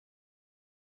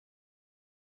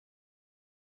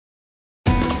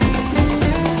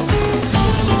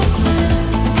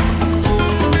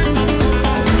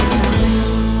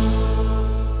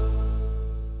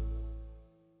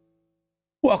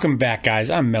Welcome back,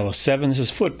 guys. I'm Mellowseven. This is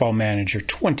Football Manager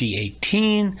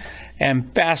 2018,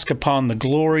 and bask upon the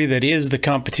glory that is the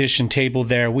competition table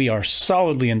there. We are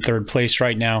solidly in third place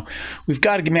right now. We've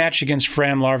got a match against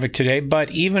Fram Larvik today,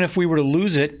 but even if we were to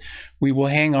lose it, we will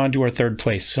hang on to our third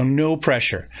place, so no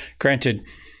pressure. Granted,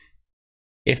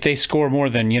 if they score more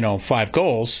than, 5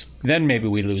 goals, then maybe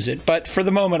we lose it. But for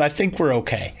the moment, I think we're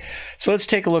okay. So let's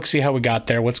take a look, see how we got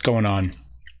there, what's going on.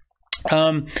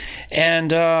 Lauren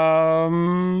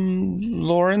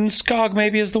Skog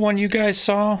maybe is the one you guys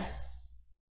saw.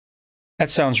 That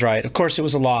sounds right. Of course, it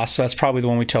was a loss, so that's probably the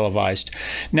one we televised.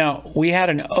 Now, we had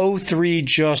an 0-3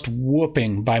 just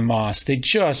whooping by Moss. They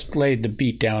just laid the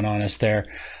beat down on us there.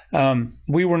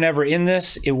 We were never in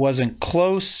this. It wasn't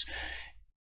close.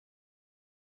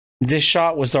 This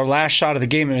shot was our last shot of the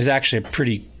game. It was actually a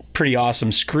pretty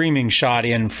awesome screaming shot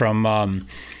in from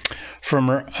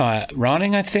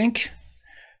Ronning, I think,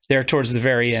 there towards the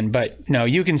very end. But no,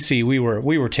 you can see we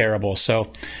were terrible.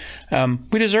 So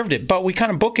we deserved it, but we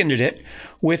kind of bookended it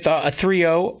with a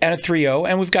 3-0 and a 3-0,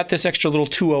 and we've got this extra little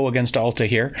 2-0 against Alta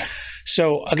here.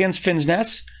 So against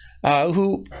Finnsnes,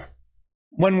 who,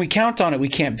 when we count on it, we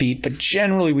can't beat, but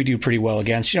generally we do pretty well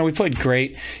against. We played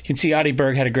great. You can see Adi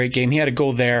Berg had a great game. He had a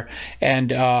goal there,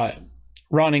 and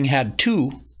Ronning had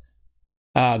 2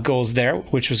 goals there,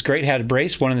 which was great. Had a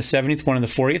brace, one in the 70th, one in the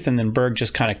 40th, and then Berg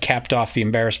just kind of capped off the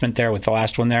embarrassment there with the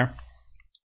last one there.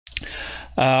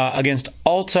 Against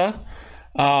Alta,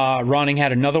 Ronning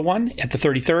had another one at the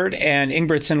 33rd, and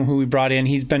Ingebrigtsen, who we brought in,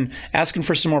 he's been asking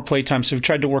for some more play time, so we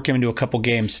tried to work him into a couple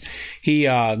games. He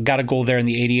got a goal there in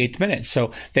the 88th minute,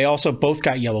 so they also both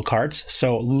got yellow cards,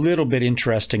 so a little bit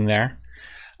interesting there.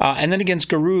 And then against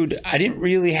Garud, I didn't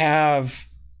really have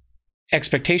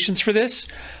expectations for this,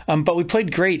 but we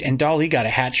played great, and Dali got a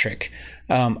hat trick.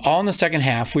 All in the second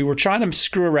half. We were trying to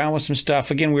screw around with some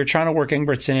stuff. Again, we were trying to work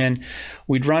Ingebrigtsen in.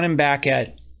 We'd run him back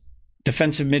at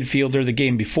defensive midfielder the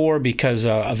game before because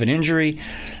of an injury,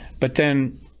 but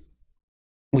then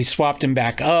we swapped him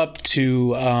back up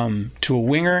to a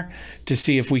winger to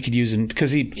see if we could use him,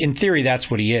 because he, in theory,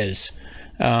 that's what he is.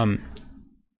 Let's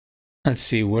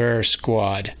see, where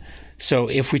squad. So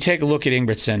if we take a look at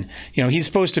Ingebrigtsen, he's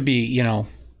supposed to be,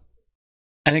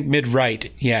 I think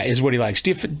mid-right, is what he likes.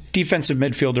 Defensive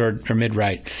midfielder or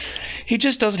mid-right. He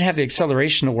just doesn't have the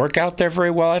acceleration to work out there very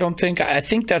well, I don't think. I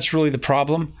think that's really the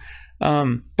problem.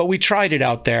 But we tried it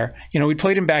out there. We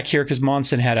played him back here because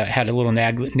Monson had a little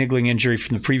niggling injury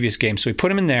from the previous game. So we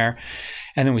put him in there,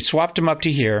 and then we swapped him up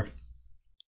to here.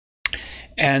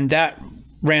 And that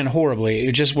ran horribly.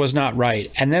 It just was not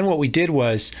right. And then what we did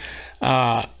was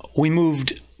we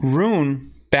moved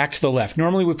Rune back to the left.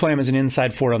 Normally we play him as an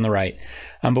inside forward on the right.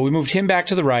 But we moved him back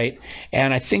to the right,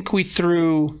 and I think we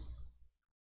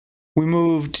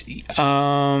moved,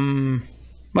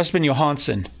 must have been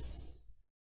Johansson,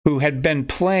 who had been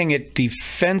playing at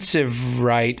defensive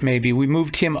right, maybe. We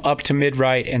moved him up to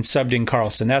mid-right and subbed in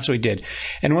Carlson. That's what we did.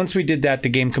 And once we did that, the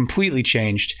game completely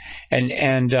changed.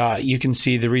 And you can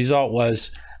see the result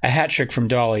was a hat trick from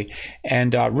Dolly.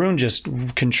 And Rune just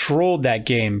controlled that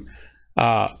game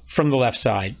from the left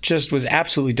side. Just was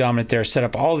absolutely dominant there, set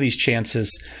up all these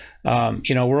chances.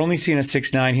 We're only seeing a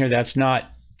 6-9 here. That's not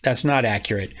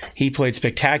accurate. He played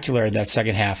spectacular in that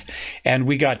second half, and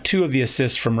we got 2 of the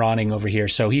assists from Ronning over here.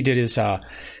 So he did his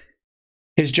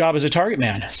job as a target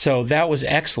man. So that was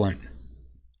excellent.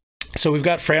 So we've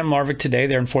got Fram Larvik today.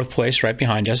 They're in 4th place, right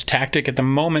behind us. Tactic at the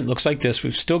moment looks like this.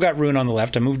 We've still got Rune on the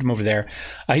left. I moved him over there.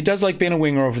 He does like being a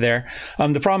winger over there.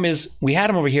 The problem is we had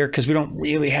him over here because we don't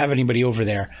really have anybody over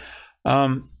there.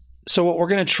 So what we're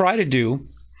going to try to do,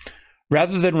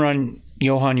 rather than run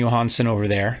Johansson over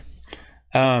there,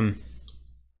 or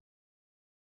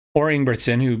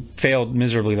Ingebrigtsen, who failed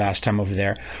miserably last time over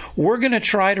there, we're going to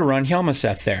try to run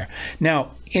Hjelmaseth there.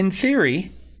 Now, in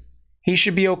theory, he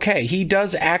should be okay. He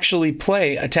does actually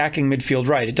play attacking midfield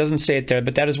right. It doesn't say it there,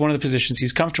 but that is one of the positions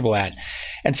he's comfortable at.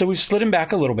 And so we've slid him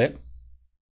back a little bit.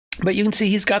 But you can see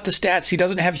he's got the stats. He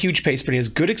doesn't have huge pace, but he has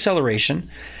good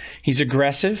acceleration. He's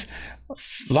aggressive. A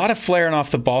lot of flaring off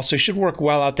the ball, so he should work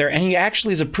well out there. And he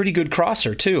actually is a pretty good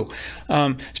crosser, too.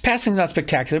 His passing's not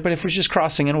spectacular, but if we're just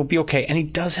crossing in, we'll be okay. And he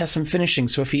does have some finishing,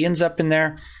 so if he ends up in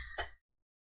there,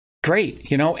 great,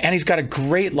 and he's got a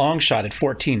great long shot at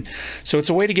 14. So it's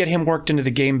a way to get him worked into the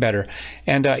game better.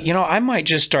 And, I might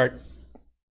just start,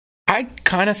 I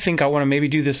kind of think I want to maybe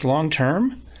do this long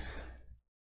term.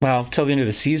 Well, till the end of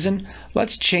the season.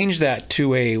 Let's change that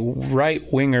to a right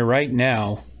winger right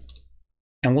now.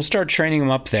 And we'll start training him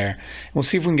up there. We'll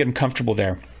see if we can get him comfortable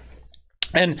there.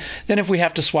 And then if we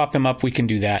have to swap him up, we can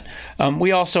do that.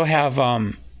 We also have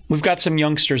we've got some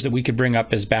youngsters that we could bring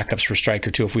up as backups for striker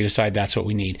too if we decide that's what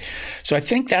we need. So I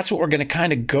think that's what we're going to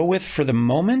kind of go with for the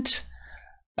moment.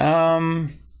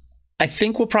 I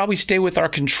think we'll probably stay with our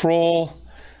control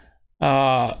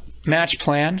match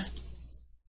plan.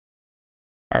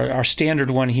 Our standard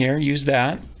one here, use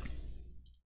that.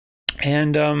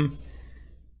 And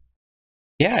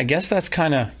yeah, I guess that's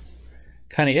kind of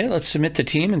it. Let's submit the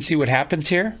team and see what happens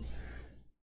here.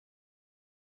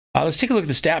 Let's take a look at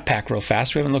the stat pack real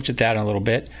fast. We haven't looked at that in a little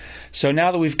bit. So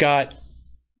now that we've got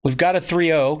a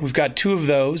 3-0, we've got 2 of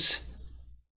those,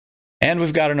 and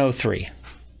we've got an 0-3.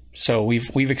 So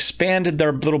we've expanded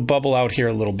their little bubble out here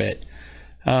a little bit.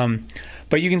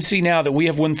 But you can see now that we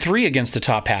have won 3 against the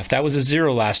top half. That was a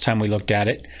 0 last time we looked at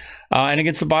it. And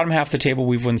against the bottom half of the table,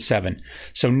 we've won 7.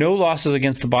 So no losses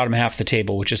against the bottom half of the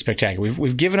table, which is spectacular.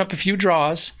 We've given up a few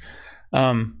draws,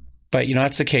 but you know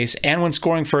that's the case. And when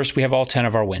scoring first, we have all 10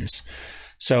 of our wins.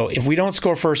 So if we don't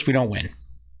score first, we don't win.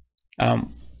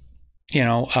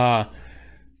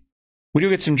 We do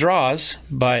get some draws,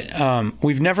 but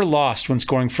we've never lost when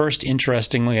scoring first,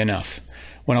 interestingly enough.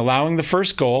 When allowing the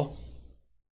first goal,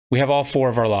 we have all 4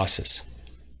 of our losses.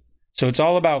 So it's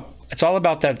all about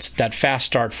that fast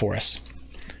start for us.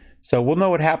 So we'll know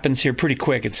what happens here pretty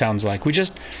quick, it sounds like. We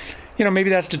just, maybe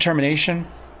that's determination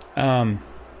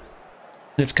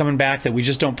that's coming back, that we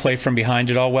just don't play from behind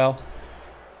it all well.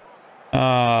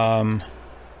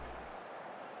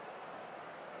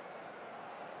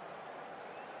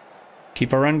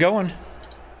 Keep our run going.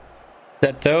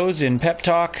 Set those in pep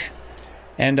talk.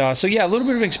 And so yeah, a little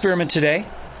bit of an experiment today.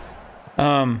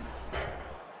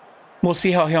 We'll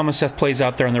see how Mellowseven plays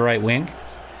out there on the right wing.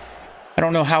 I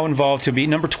don't know how involved he'll be.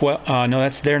 Number 12. No,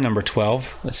 that's their number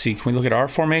 12. Let's see. Can we look at our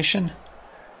formation?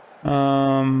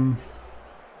 In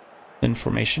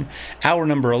formation. Our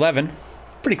number 11.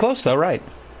 Pretty close though, right?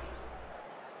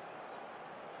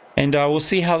 And we'll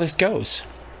see how this goes.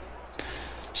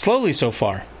 Slowly so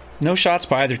far. No shots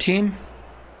by either team.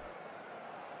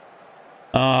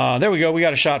 There we go. We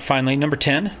got a shot finally. Number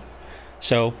 10.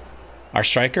 So our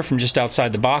striker from just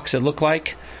outside the box, it looked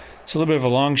like. It's a little bit of a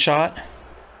long shot.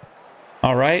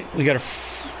 All right. We got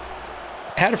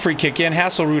had a free kick in.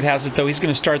 Hasselrud has it, though. He's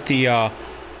going to start the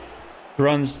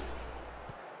runs.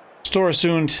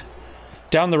 Storesund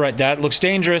down the right. That looks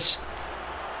dangerous.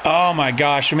 Oh, my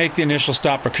gosh. We make the initial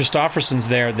stop, but Kristofferson's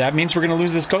there. That means we're going to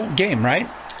lose this game, right?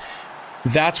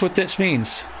 That's what this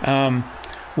means.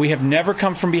 We have never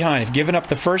come from behind. Have given up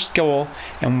the first goal,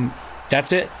 and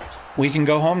that's it. We can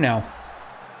go home now.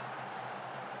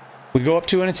 We go up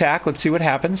to an attack. Let's see what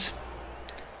happens.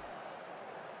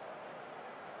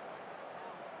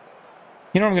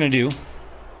 You know what I'm going to do?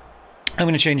 I'm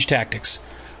going to change tactics.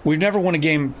 We've never won a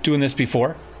game doing this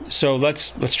before, so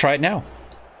let's try it now.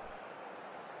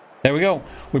 There we go.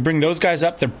 We bring those guys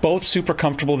up. They're both super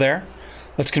comfortable there.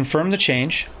 Let's confirm the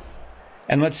change.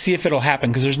 And let's see if it'll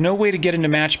happen, because there's no way to get into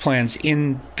match plans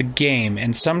in the game,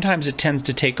 and sometimes it tends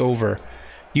to take over.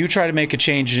 You try to make a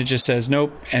change, and it just says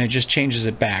nope, and it just changes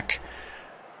it back.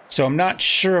 So I'm not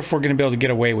sure if we're going to be able to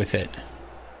get away with it. It'd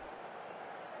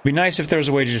be nice if there was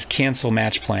a way to just cancel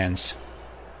match plans.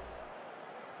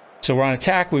 So we're on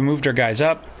attack. We moved our guys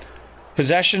up.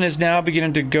 Possession is now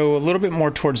beginning to go a little bit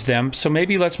more towards them, so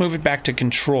maybe let's move it back to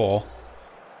control,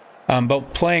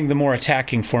 but playing the more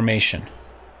attacking formation.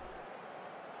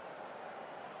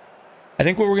 I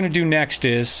think what we're going to do next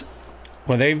is,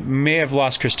 well, they may have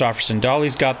lost Kristofferson.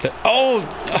 Dolly's got the...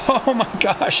 Oh my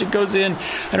gosh, it goes in.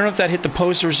 I don't know if that hit the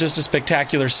post or was just a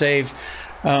spectacular save,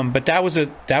 but that was a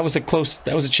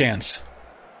chance.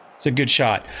 It's a good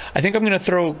shot. I think I'm going to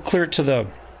throw clear to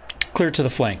the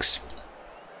flanks.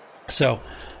 So,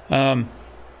 I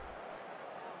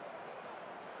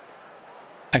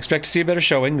expect to see a better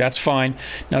showing. That's fine.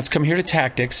 Now let's come here to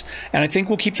tactics, and I think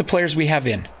we'll keep the players we have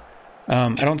in.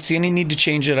 I don't see any need to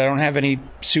change it. I don't have any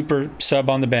super sub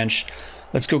on the bench.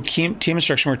 Let's go team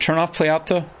instruction. We're going to turn off play out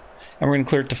and we're going to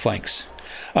clear it to flanks.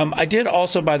 I did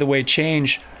also, by the way,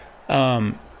 change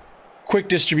quick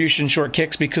distribution short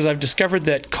kicks, because I've discovered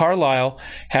that Carlisle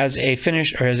has a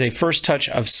first touch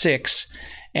of 6,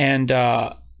 and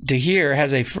De Geer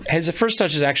has a first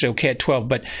touch is actually okay at 12,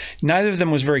 but neither of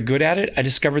them was very good at it. I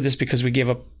discovered this because we gave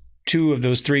up 2 of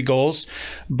those 3 goals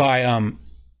by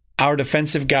our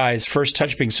defensive guys' first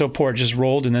touch being so poor, it just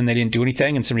rolled and then they didn't do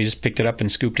anything, and somebody just picked it up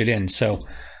and scooped it in. So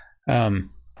I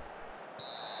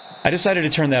decided to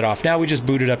turn that off. Now we just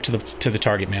boot it up to the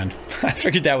target man. I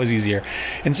figured that was easier.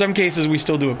 In some cases, we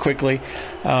still do it quickly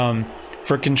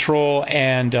for control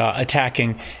and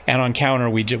attacking, and on counter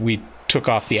we took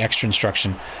off the extra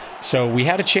instruction. So we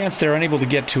had a chance. They're unable to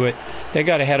get to it. They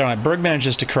got ahead on it. Berg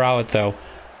manages to corral it though.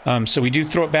 So we do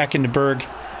throw it back into Berg.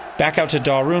 Back out to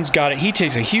Dalrun's got it. He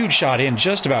takes a huge shot in,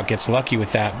 just about gets lucky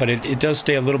with that, but it does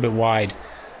stay a little bit wide.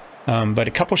 But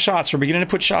a couple shots, we're beginning to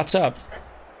put shots up.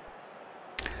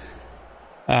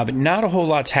 But not a whole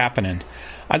lot's happening.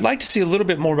 I'd like to see a little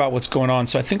bit more about what's going on,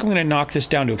 so I think I'm going to knock this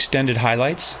down to extended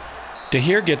highlights.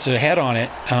 Dahir gets a head on it,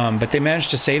 but they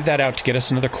managed to save that out to get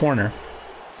us another corner.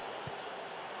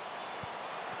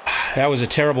 That was a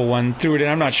terrible one. Threw it in.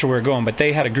 I'm not sure where we're going, but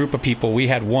they had a group of people. We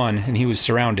had one, and he was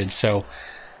surrounded, so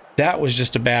that was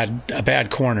just a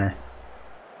bad corner.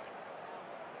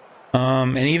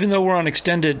 And even though we're on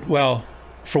extended, well,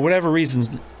 for whatever reasons,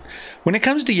 when it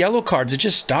comes to yellow cards, it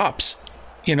just stops.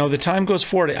 You know, the time goes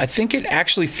forward. I think it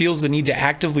actually feels the need to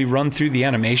actively run through the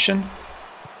animation,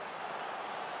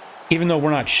 even though we're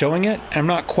not showing it. I'm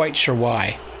not quite sure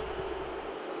why.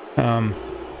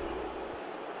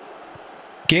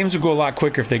 Games would go a lot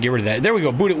quicker if they get rid of that. There we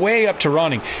go. Boot it way up to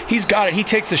Ronning. He's got it. He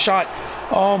takes the shot.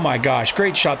 Oh my gosh.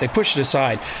 Great shot. They pushed it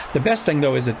aside. The best thing,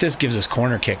 though, is that this gives us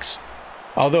corner kicks.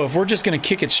 Although, if we're just going to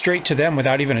kick it straight to them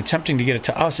without even attempting to get it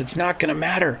to us, it's not going to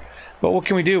matter. But what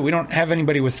can we do? We don't have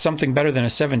anybody with something better than a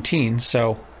 17,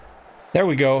 so there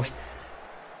we go.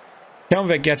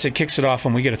 Helmvet gets it, kicks it off,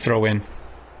 and we get a throw in.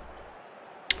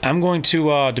 I'm going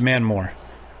to demand more.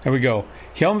 There we go.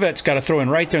 Helmvet's got a throw in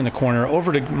right there in the corner,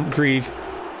 over to Grieve.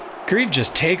 Grieve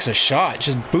just takes a shot,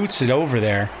 just boots it over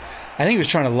there. I think he was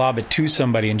trying to lob it to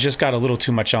somebody and just got a little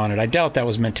too much on it. I doubt that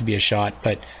was meant to be a shot,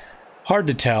 but hard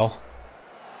to tell.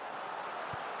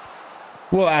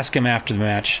 We'll ask him after the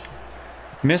match.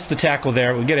 Missed the tackle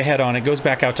there. We get a head on it. Goes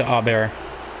back out to Aber.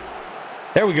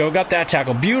 There we go. Got that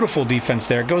tackle. Beautiful defense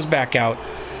there. Goes back out.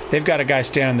 They've got a guy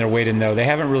standing there waiting, though. They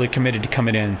haven't really committed to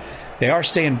coming in. They are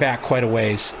staying back quite a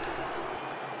ways.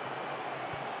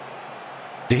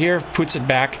 Dahir puts it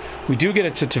back. We do get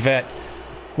it to Tevet.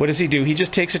 What does he do? He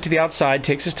just takes it to the outside,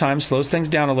 takes his time, slows things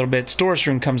down a little bit.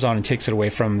 Storesrud comes on and takes it away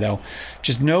from him, though.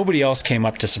 Just nobody else came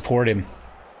up to support him.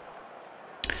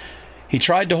 He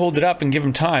tried to hold it up and give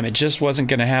him time. It just wasn't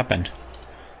going to happen.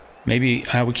 Maybe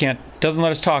we can't... Doesn't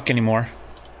let us talk anymore.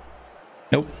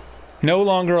 Nope. No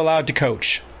longer allowed to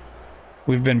coach.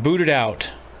 We've been booted out.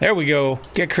 There we go.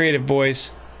 Get creative,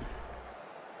 boys.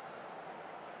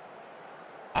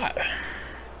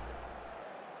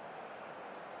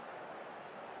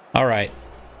 All right.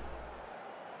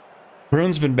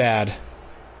 Brune's been bad.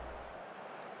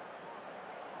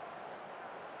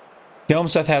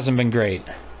 Hjelmseth hasn't been great.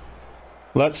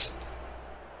 Let's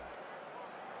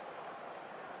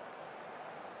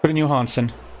put in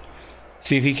Johansson.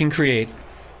 See if he can create.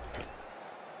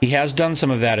 He has done some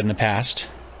of that in the past.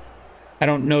 I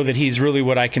don't know that he's really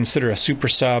what I consider a super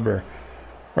sub or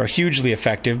hugely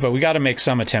effective, but we got to make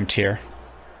some attempt here.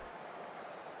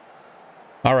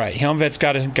 All right, Helmvet's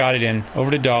got it in.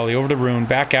 Over to Dolly, over to Rune,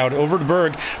 back out, over to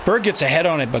Berg. Berg gets a head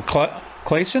on it, but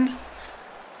Clausen,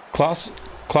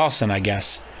 I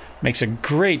guess, makes a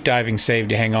great diving save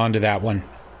to hang on to that one.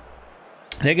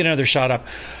 They get another shot up.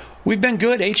 We've been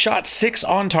good. 8 shots, 6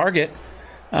 on target.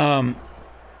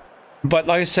 But like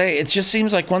I say, it just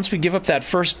seems like once we give up that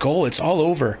first goal, it's all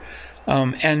over.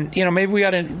 And, you know, maybe we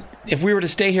got to, if we were to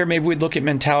stay here, maybe we'd look at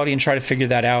mentality and try to figure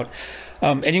that out.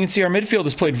 And you can see our midfield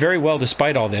has played very well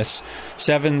despite all this.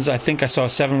 Sevens, I think I saw a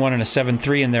 7-1 and a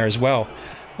 7-3 in there as well.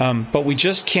 But we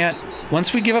just can't,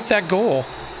 once we give up that goal,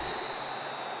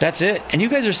 that's it. And you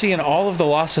guys are seeing all of the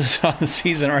losses on the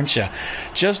season, aren't you?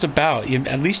 Just about.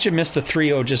 At least you missed the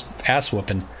 3-0 just ass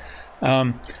whooping.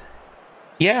 Yeah,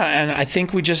 and I think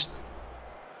it was just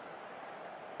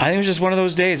one of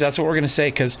those days. That's what we're going to say,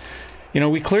 because, you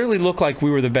know, we clearly look like we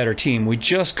were the better team. We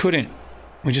just couldn't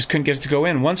get it to go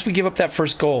in. Once we give up that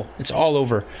first goal, it's all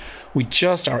over. We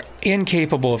just are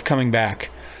incapable of coming back.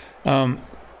 I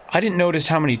didn't notice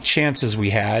how many chances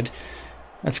we had.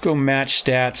 Let's go match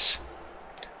stats.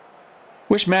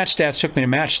 Wish match stats took me to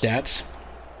match stats.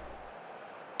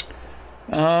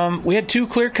 We had 2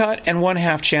 clear cut and 1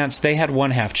 half chance. They had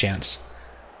 1 half chance.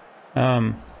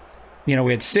 You know,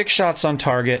 we had 6 shots on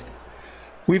target.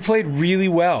 We played really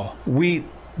well.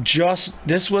 This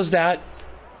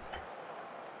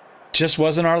just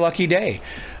wasn't our lucky day.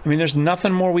 I mean, there's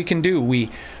nothing more we can do. We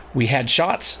had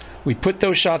shots. We put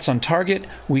those shots on target.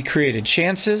 We created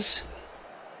chances.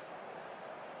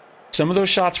 Some of those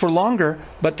shots were longer,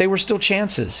 but they were still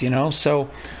chances, you know. So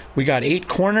we got 8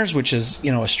 corners, which is,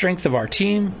 you know, a strength of our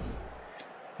team.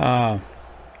 Did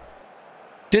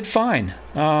fine.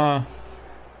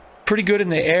 Pretty good in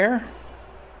the air.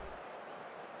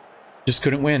 Just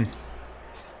couldn't win.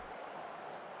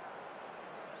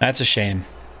 That's a shame.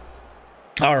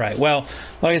 All right, well,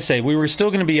 like I say, we were still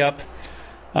going to be up.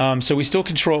 So we still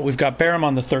control it. We've got Baerum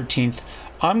on the 13th.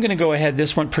 I'm going to go ahead.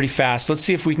 This went pretty fast. Let's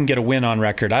see if we can get a win on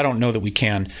record. I don't know that we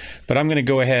can, but I'm going to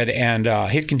go ahead and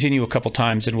hit continue a couple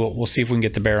times, and we'll see if we can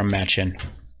get the Baerum match in.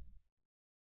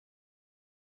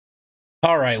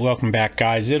 All right, welcome back,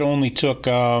 guys. It only took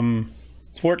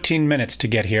 14 minutes to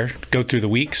get here, go through the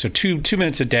week, so two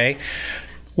minutes a day.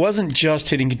 Wasn't just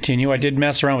hitting continue. I did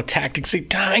mess around with tactics a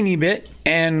tiny bit,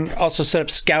 and also set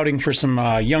up scouting for some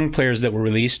young players that were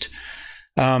released.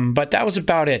 But that was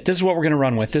about it. This is what we're going to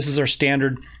run with. This is our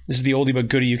standard. This is the oldie but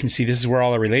goodie. You can see this is where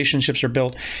all our relationships are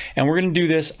built. And we're going to do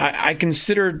this. I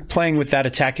considered playing with that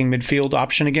attacking midfield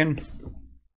option again.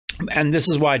 And this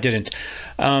is why I didn't.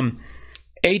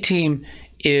 A team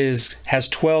has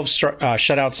 12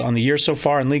 shutouts on the year so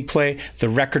far in league play. The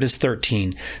record is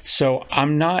 13. So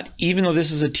I'm not, even though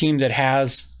this is a team that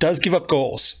does give up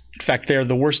goals. In fact, they're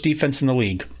the worst defense in the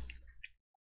league,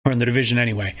 or in the division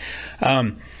anyway.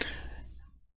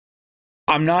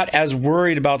 I'm not as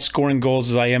worried about scoring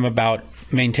goals as I am about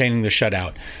maintaining the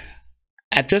shutout.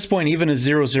 At this point, even a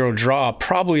 0-0 draw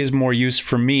probably is more use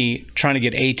for me trying to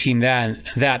get a team than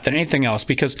anything else,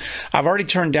 because I've already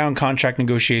turned down contract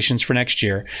negotiations for next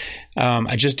year.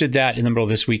 I just did that in the middle of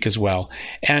this week as well.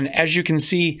 And as you can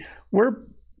see, we're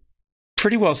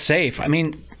pretty well safe. I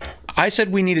mean, I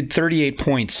said we needed 38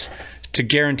 points to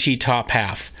guarantee top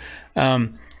half.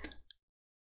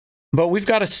 But we've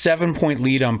got a 7-point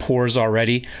lead on Poors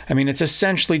already. I mean, it's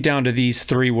essentially down to these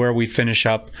three where we finish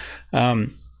up.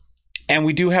 And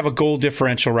we do have a goal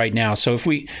differential right now. So if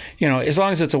we, as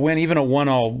long as it's a win, even a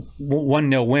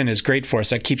 1-0 win is great for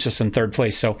us. That keeps us in third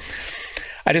place. So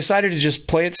I decided to just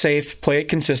play it safe, play it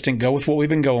consistent, go with what we've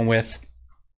been going with.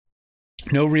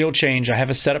 No real change. I have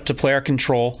a setup to play our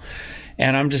control.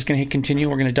 And I'm just going to hit continue.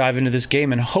 We're going to dive into this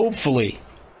game. And hopefully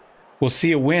we'll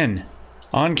see a win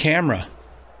on camera.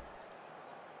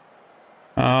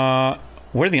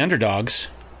 We're the underdogs.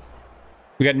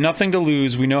 We got nothing to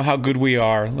lose. We know how good we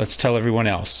are. Let's tell everyone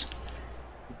else.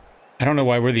 I don't know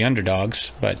why we're the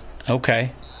underdogs, but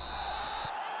okay.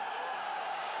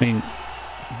 I mean,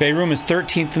 Baerum is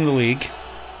 13th in the league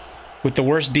with the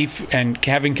worst and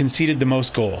having conceded the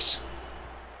most goals.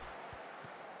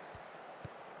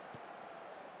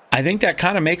 I think that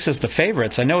kind of makes us the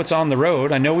favorites. I know it's on the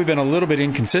road. I know we've been a little bit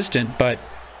inconsistent, but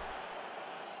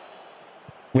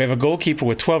we have a goalkeeper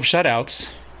with 12 shutouts.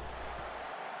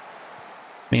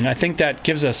 I mean, I think that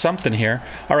gives us something here.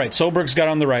 All right, Solberg's got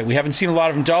on the right. We haven't seen a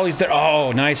lot of him. Dolly's there.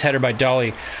 Oh, nice header by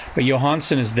Dolly. But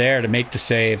Johansson is there to make the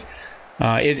save.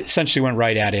 It essentially went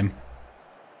right at him.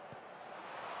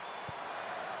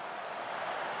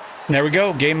 And there we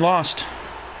go. Game lost.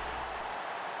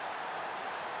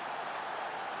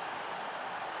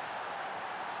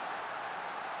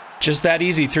 Just that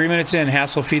easy. 3 minutes in.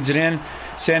 Hassel feeds it in.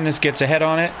 Sandnes gets ahead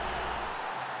on it.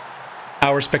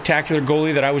 Our spectacular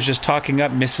goalie that I was just talking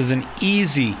up misses an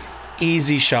easy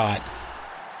shot.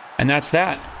 And that's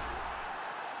that.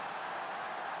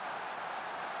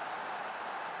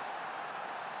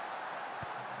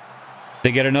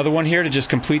 They get another one here to just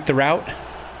complete the route.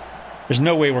 There's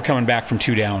no way we're coming back from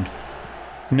 2 down.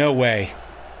 No way.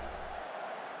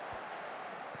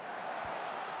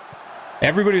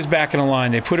 Everybody's back in a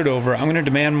line. They put it over. I'm going to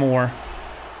demand more.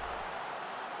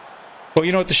 Well,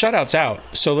 you know what? The shutout's out.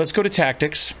 So let's go to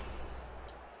tactics.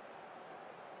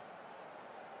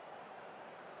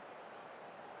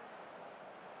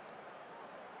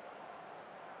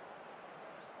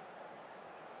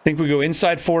 I think we go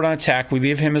inside forward on attack. We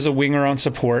leave him as a winger on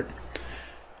support.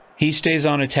 He stays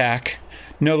on attack.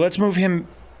 No, let's move him.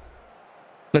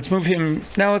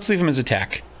 Now let's leave him as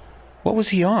attack. What was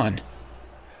he on?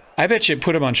 I bet you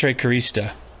put him on Trey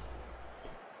Carista.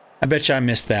 I bet you I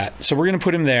missed that. So we're going to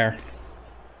put him there.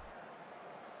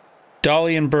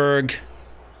 Dolly and Berg.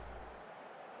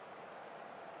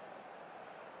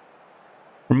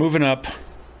 We're moving up.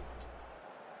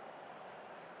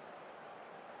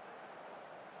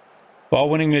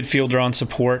 Ball-winning midfielder on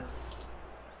support.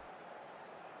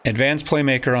 Advanced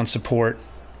playmaker on support.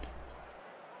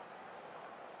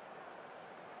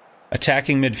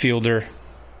 Attacking midfielder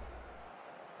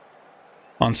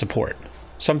on support.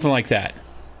 Something like that.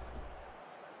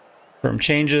 Firm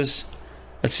changes.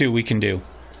 Let's see what we can do.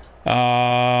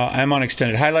 I'm on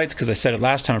extended highlights because I said it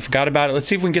last time. I forgot about it. Let's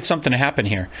see if we can get something to happen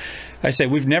here. I say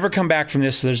we've never come back from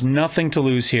this, so there's nothing to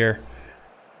lose here.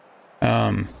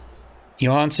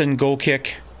 Johansson, goal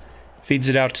kick. Feeds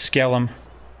it out to Skellum.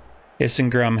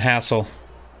 Isengrum, Hassel.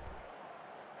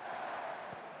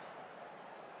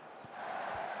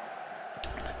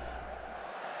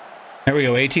 There we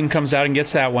go. A-team comes out and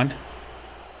gets that one.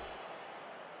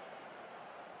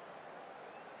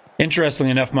 Interestingly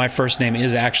enough, my first name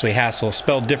is actually Hassel,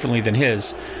 spelled differently than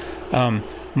his.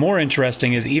 More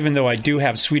interesting is, even though I do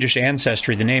have Swedish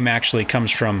ancestry, the name actually comes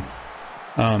from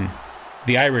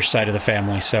the Irish side of the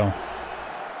family. So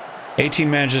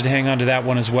 18 manages to hang on to that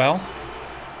one as well.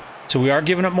 So we are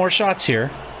giving up more shots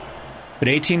here, but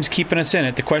 18's keeping us in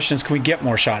it. The question is, can we get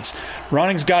more shots?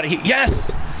 Ronning's got it.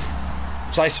 Yes!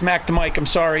 So I smacked the mic. I'm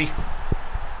sorry.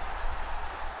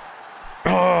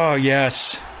 Oh,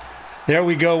 yes. There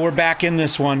we go. We're back in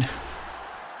this one.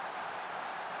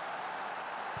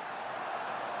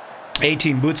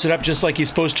 18 boots it up just like he's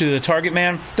supposed to the target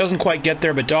man. Doesn't quite get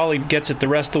there, but Dolly gets it the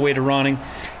rest of the way to Ronning.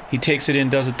 He takes it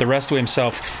in, does it the rest of the way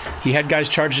himself. He had guys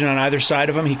charging on either side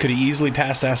of him. He could have easily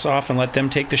passed that off and let them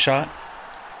take the shot.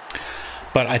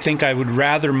 But I think I would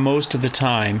rather most of the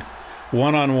time,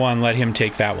 one-on-one, let him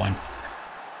take that one.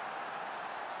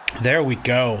 There we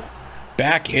go.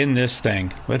 Back in this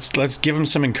thing. Let's give him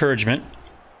some encouragement.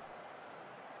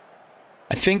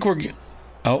 I think we're...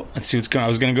 Oh, let's see what's going on. I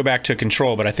was going to go back to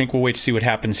control, but I think we'll wait to see what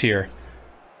happens here.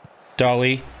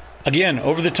 Dolly. Again,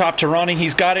 over the top to Ronning.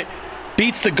 He's got it.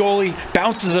 Beats the goalie.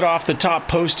 Bounces it off the top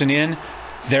post and in.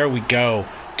 There we go.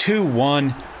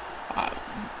 2-1.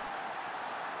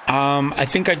 I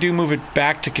think I do move it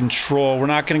back to control. We're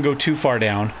not going to go too far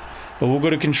down, but we'll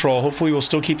go to control. Hopefully we'll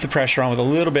still keep the pressure on with a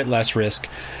little bit less risk.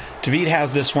 David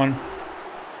has this one.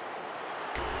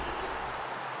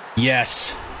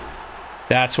 Yes.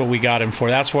 That's what we got him for.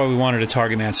 That's why we wanted a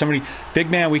target man. Somebody, big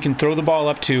man we can throw the ball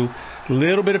up to. A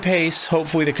little bit of pace.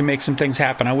 Hopefully they can make some things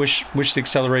happen. I wish the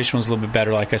acceleration was a little bit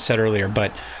better, like I said earlier.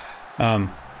 But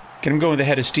get him going with the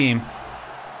head of steam.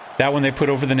 That one they put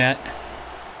over the net.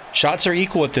 Shots are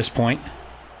equal at this point.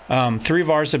 3 of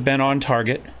ours have been on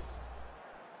target.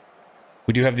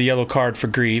 We do have the yellow card for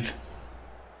Grieve.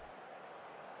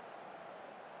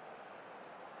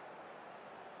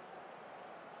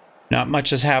 Not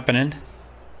much is happening.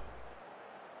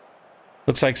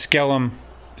 Looks like Skellum.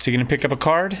 Is he going to pick up a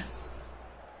card?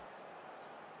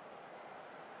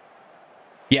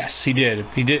 Yes, he did.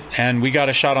 He did. And we got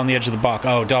a shot on the edge of the box.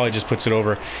 Oh, Dolly just puts it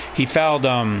over. He fouled,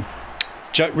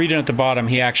 reading at the bottom,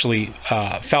 he actually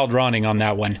fouled Ronning on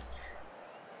that one.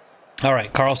 All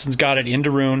right, Carlson's got it into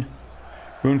Rune.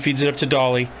 Rune feeds it up to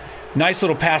Dolly. Nice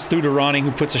little pass through to Ronning,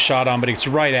 who puts a shot on, but it's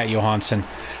right at Johansson.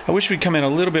 I wish we'd come in a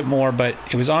little bit more, but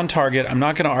it was on target. I'm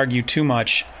not going to argue too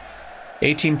much.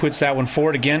 18 puts that one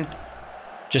forward again.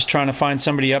 Just trying to find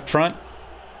somebody up front.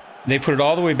 They put it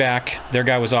all the way back. Their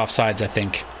guy was offsides, I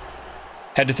think.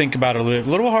 Had to think about it a little. A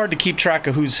little hard to keep track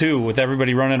of who's who with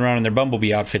everybody running around in their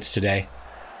Bumblebee outfits today.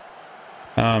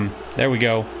 There we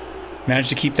go. Managed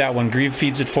to keep that one. Grieve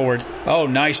feeds it forward. Oh,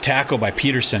 nice tackle by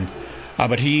Peterson.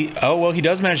 But he... Oh, well, he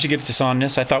does manage to get it to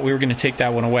Sonness. I thought we were going to take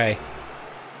that one away.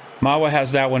 Mawa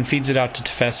has that one. Feeds it out to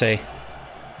Tefese.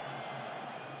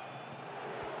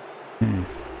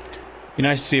 Be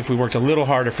nice to see if we worked a little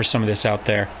harder for some of this out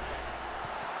there.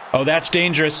 Oh, that's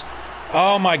dangerous.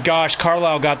 Oh, my gosh.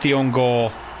 Carlisle got the own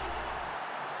goal.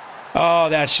 Oh,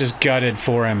 that's just gutted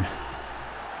for him.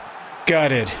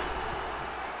 Gutted.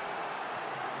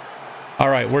 All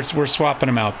right, we're swapping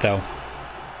him out, though.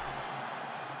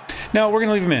 No, we're going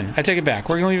to leave him in. I take it back.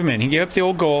 We're going to leave him in. He gave up the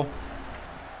old goal.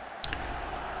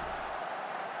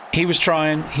 He was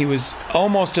trying. He was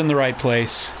almost in the right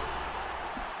place.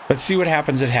 Let's see what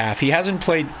happens at half. He hasn't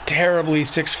played terribly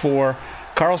 6-4.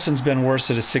 Carlson's been worse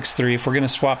at a 6-3. If we're going to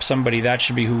swap somebody, that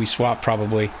should be who we swap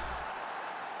probably.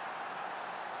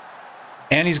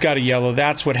 And he's got a yellow.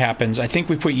 That's what happens. I think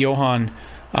we put Johan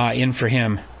in for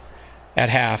him at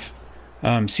half.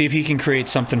 See if he can create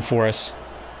something for us.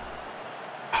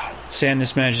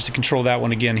 Sandnes manages to control that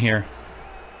one again here.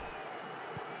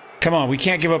 Come on, we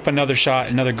can't give up another shot,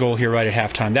 another goal here right at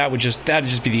halftime. That'd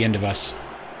just be the end of us.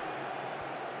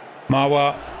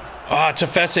 Mawa. Ah,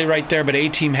 Tefese right there, but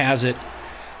A-Team has it.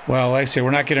 Well, like I say,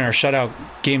 we're not getting our shutout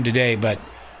game today, but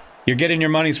you're getting your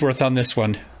money's worth on this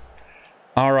one.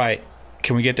 All right.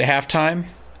 Can we get to halftime?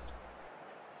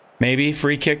 Maybe.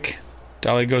 Free kick.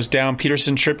 Dolly goes down.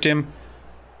 Peterson tripped him.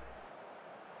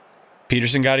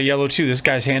 Peterson got a yellow too. This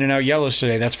guy's handing out yellows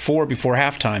today. That's 4 before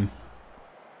halftime.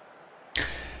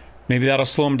 Maybe that'll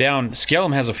slow him down.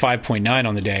 Skellum has a 5.9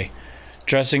 on the day.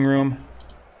 Dressing room.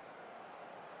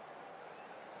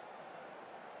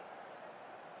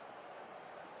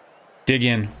 Dig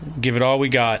in. Give it all we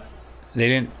got. They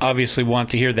didn't obviously want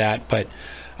to hear that, but...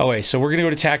 Okay, so we're going to go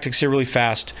to tactics here really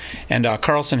fast. And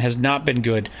Carlson has not been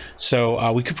good.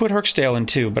 So we could put Herkstale in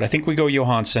too, but I think we go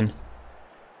Johansson.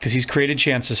 Because he's created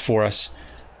chances for us.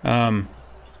 I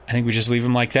think we just leave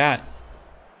him like that.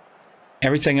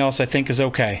 Everything else I think is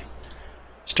okay.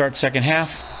 Start second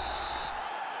half.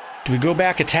 Do we go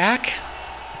back attack?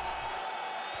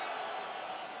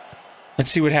 Let's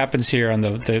see what happens here on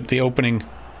the opening.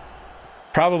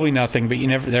 Probably nothing, but you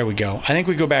never... There we go. I think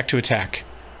we go back to attack.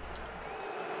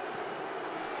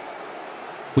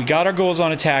 We got our goals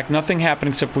on attack. Nothing happened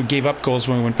except we gave up goals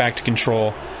when we went back to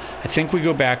control. I think we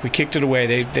go back. We kicked it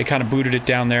away. They kind of booted it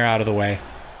down there out of the way.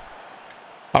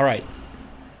 All right.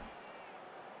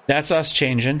 That's us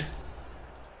changing.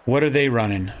 What are they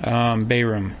running?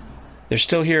 Baerum. They're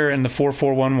still here in the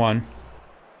 4-4-1-1.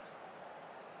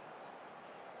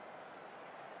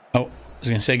 Oh, I was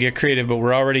going to say get creative, but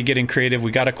we're already getting creative.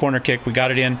 We got a corner kick. We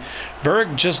got it in.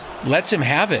 Berg just lets him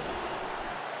have it.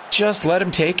 Just let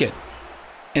him take it.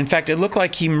 In fact, it looked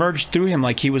like he merged through him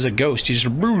like he was a ghost. He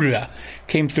just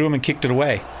came through him and kicked it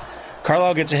away.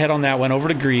 Carlisle gets ahead on that one, over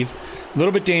to Grieve. A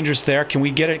little bit dangerous there. Can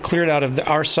we get it cleared out of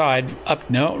our side? Up,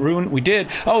 no, Ruin, we did.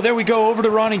 Oh, there we go, over to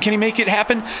Ronnie. Can he make it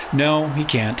happen? No, he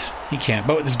can't. He can't,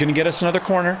 but this is going to get us another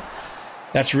corner.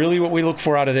 That's really what we look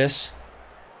for out of this.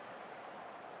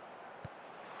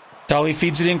 Dolly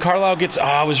feeds it in. Carlisle gets... Oh,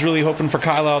 I was really hoping for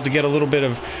Carlisle to get a little bit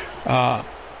of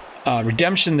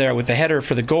redemption there with the header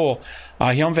for the goal.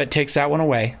 Hjelmvedt takes that one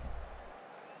away.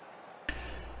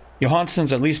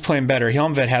 Johansson's at least playing better.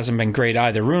 Hjelmvedt hasn't been great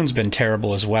either. Rune's been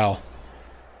terrible as well.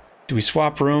 Do we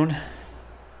swap Rune?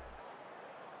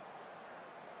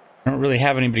 I don't really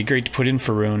have anybody great to put in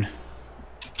for Rune.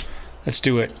 Let's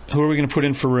do it. Who are we going to put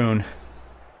in for Rune?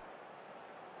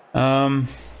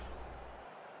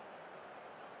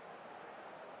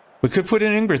 We could put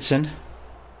in Ingebrigtsen.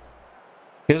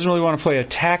 He doesn't really want to play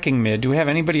attacking mid. Do we have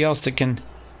anybody else that can...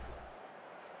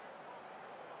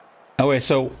 Okay,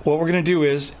 so what we're going to do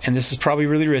is, and this is probably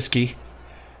really risky,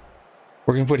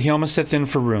 we're going to put Hjelmseth in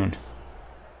for Rune.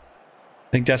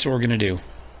 I think that's what we're going to do.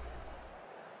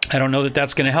 I don't know that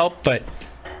that's going to help, but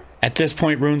at this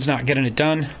point, Rune's not getting it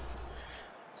done.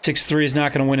 6-3 is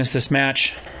not going to win us this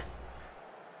match.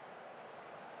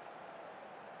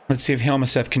 Let's see if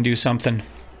Hjelmseth can do something.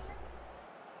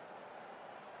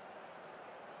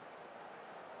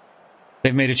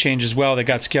 They've made a change as well. They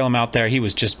got Skellum out there. He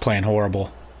was just playing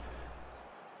horrible.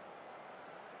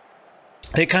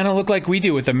 They kind of look like we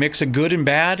do with a mix of good and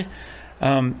bad.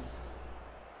 You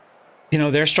know,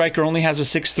 their striker only has a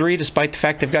 6-3 despite the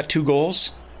fact they've got 2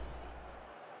 goals.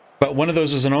 But one of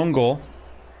those was an own goal.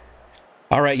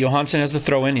 All right, Johansson has the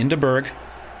throw in into Berg.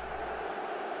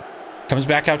 Comes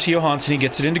back out to Johansson. He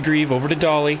gets it into Grieve, over to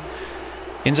Dolly.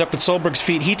 Ends up with Solberg's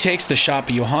feet. He takes the shot,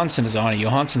 but Johansson is on it.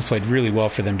 Johansson's played really well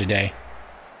for them today.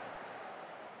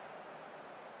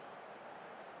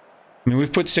 I mean,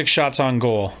 we've put 6 shots on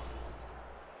goal.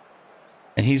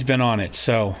 And he's been on it,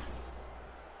 so...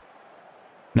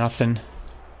 Nothing.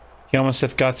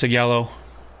 Hjelmseth got a yellow.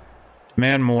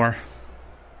 Man more.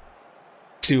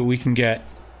 Let's see what we can get.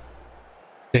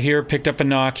 Tahir picked up a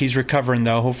knock. He's recovering,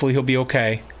 though. Hopefully he'll be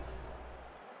okay.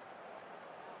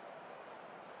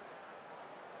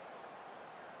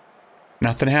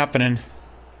 Nothing happening.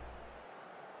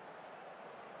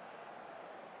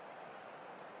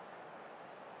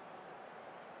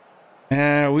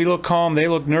 We look calm. They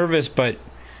look nervous, but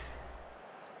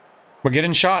we're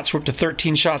getting shots. We're up to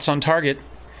 13 shots on target.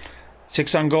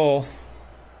 6 on goal.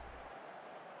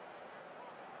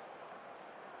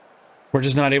 We're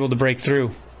just not able to break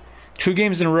through. 2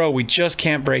 games in a row, we just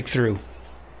can't break through.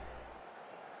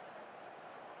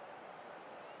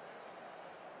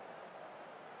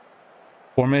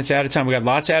 Four minutes added time. We got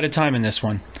lots added time in this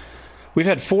one. We've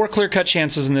had 4 clear-cut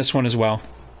chances in this one as well.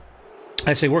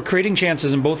 I say we're creating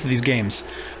chances in both of these games.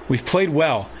 We've played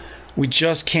well. We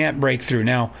just can't break through.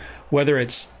 Now, whether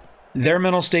it's their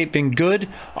mental state being good,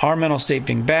 our mental state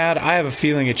being bad, I have a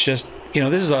feeling it's just, you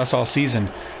know, this is us all season.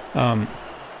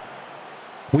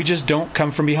 We just don't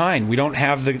come from behind. We don't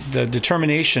have the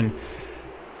determination.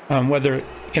 Whether,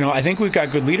 you know, I think we've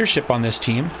got good leadership on this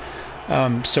team.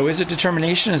 So is it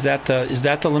determination? Is that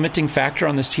the limiting factor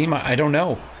on this team? I don't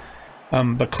know.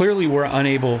 But clearly we're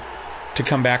unable to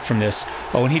come back from this.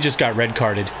 Oh, and he just got red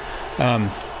carded.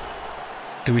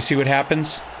 Do we see what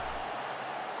happens?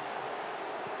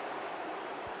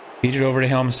 Feed it over to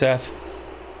Hjelmseth.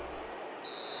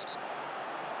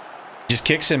 Just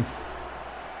kicks him.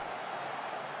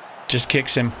 Just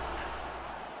kicks him.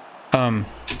 Can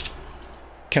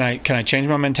I change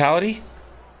my mentality?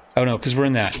 Oh no, because we're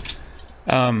in that.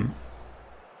 I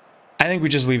think we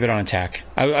just leave it on attack.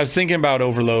 I was thinking about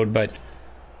overload, but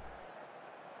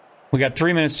we got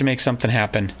 3 minutes to make something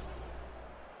happen.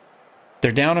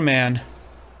 They're down a man.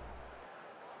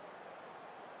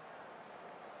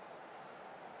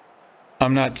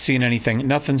 I'm not seeing anything.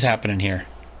 Nothing's happening here.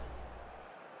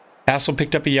 Hassel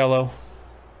picked up a yellow.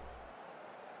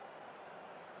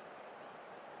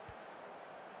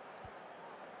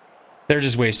 They're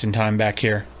just wasting time back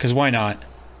here, because why not?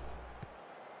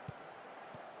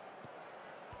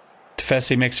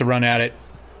 Tefesi makes a run at it.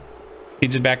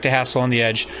 Feeds it back to Hassel on the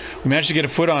edge. We managed to get a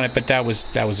foot on it, but that was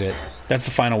it. That's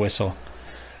the final whistle.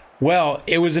 Well,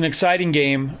 it was an exciting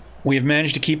game. We have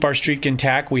managed to keep our streak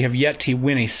intact. We have yet to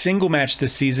win a single match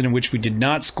this season in which we did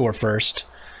not score first.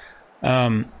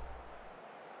 Unlucky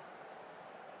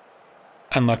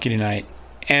tonight.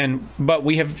 But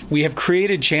we have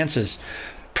created chances.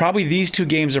 Probably these two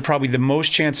games are probably the most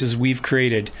chances we've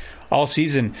created all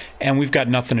season, and we've got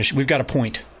nothing. We've got a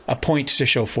point to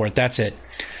show for it. That's it.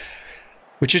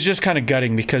 Which is just kind of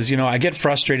gutting, because, you know, I get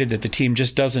frustrated that the team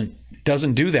just doesn't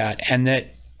do that, and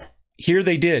that here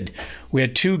they did. We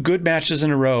had 2 good matches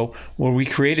in a row where we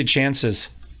created chances,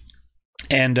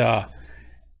 and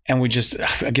we just,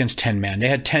 against 10 men. They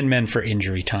had 10 men for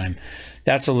injury time.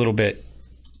 That's a little bit.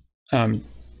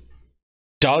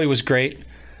 Dolly was great.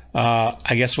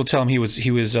 I guess we'll tell him he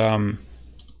was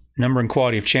number and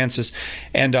quality of chances.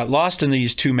 And lost in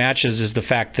these 2 matches is the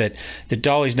fact that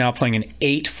Dolly's now playing an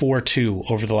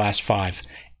 8-4-2 over the last 5.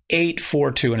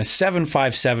 8-4-2 and a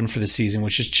 7-5-7 for the season,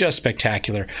 which is just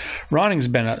spectacular. Ronning's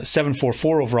been a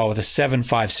 7-4-4 overall with a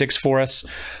 7-5-6 for us.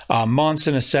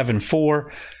 Monson a 7-4.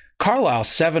 Carlisle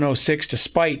 7-0-6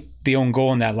 despite the own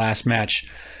goal in that last match.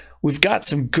 We've got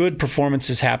some good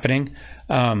performances happening.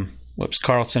 Whoops,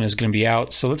 Carlson is going to be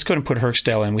out. So let's go ahead and put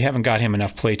Herxdale in. We haven't got him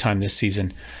enough play time this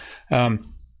season.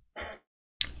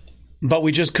 But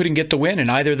we just couldn't get the win in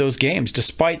either of those games,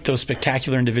 despite those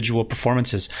spectacular individual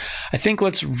performances. I think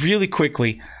let's really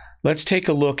quickly, let's take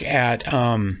a look at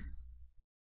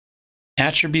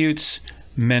attributes,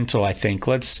 mental, I think.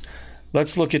 Let's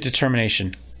look at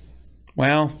determination.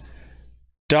 Well,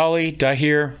 Dolly,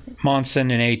 Dahir,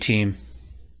 Monson, and A-Team.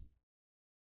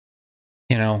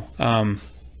 You know,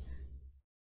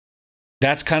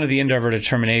 that's kind of the end of our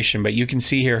determination. But you can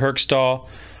see here, Herxdal,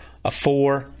 a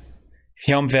 4.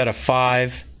 Hjelmvedt a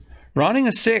 5, Ronning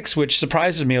a 6, which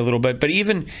surprises me a little bit. But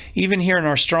even here in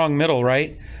our strong middle,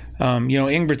 right? You know,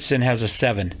 Ingebrigtsen has a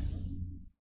 7,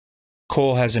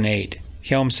 Cole has an 8,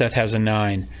 Hjelmseth has a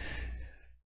 9.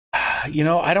 You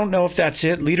know, I don't know if that's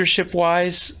it. Leadership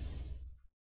wise,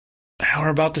 we're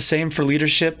about the same for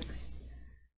leadership.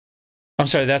 I'm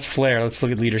sorry, that's Flair. Let's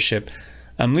look at leadership.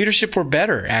 Leadership, we're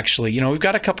better actually. You know, we've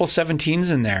got a couple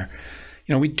 17s in there.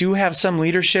 You know, we do have some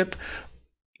leadership.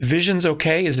 Vision's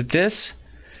okay. Is it this?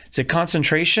 Is it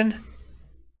concentration?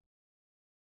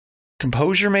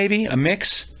 Composure, maybe? A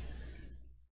mix?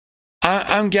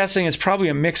 I'm guessing it's probably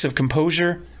a mix of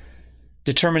composure,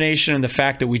 determination, and the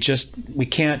fact that we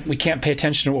can't pay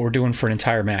attention to what we're doing for an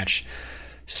entire match.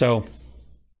 So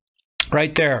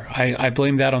right there, I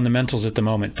blame that on the mentals at the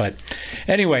moment. But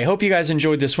anyway, hope you guys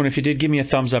enjoyed this one. If you did, give me a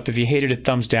thumbs up. If you hated it,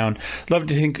 thumbs down. Love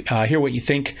to hear what you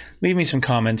think. Leave me some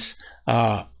comments.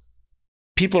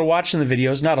 People are watching the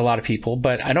videos, not a lot of people,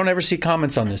 but I don't ever see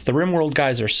comments on this. The RimWorld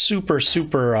guys are super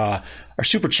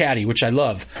chatty, which I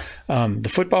love. The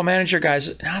Football Manager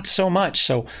guys, not so much.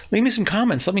 So leave me some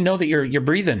comments. Let me know that you're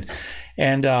breathing.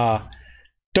 And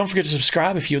don't forget to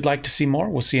subscribe if you would like to see more.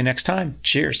 We'll see you next time.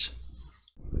 Cheers.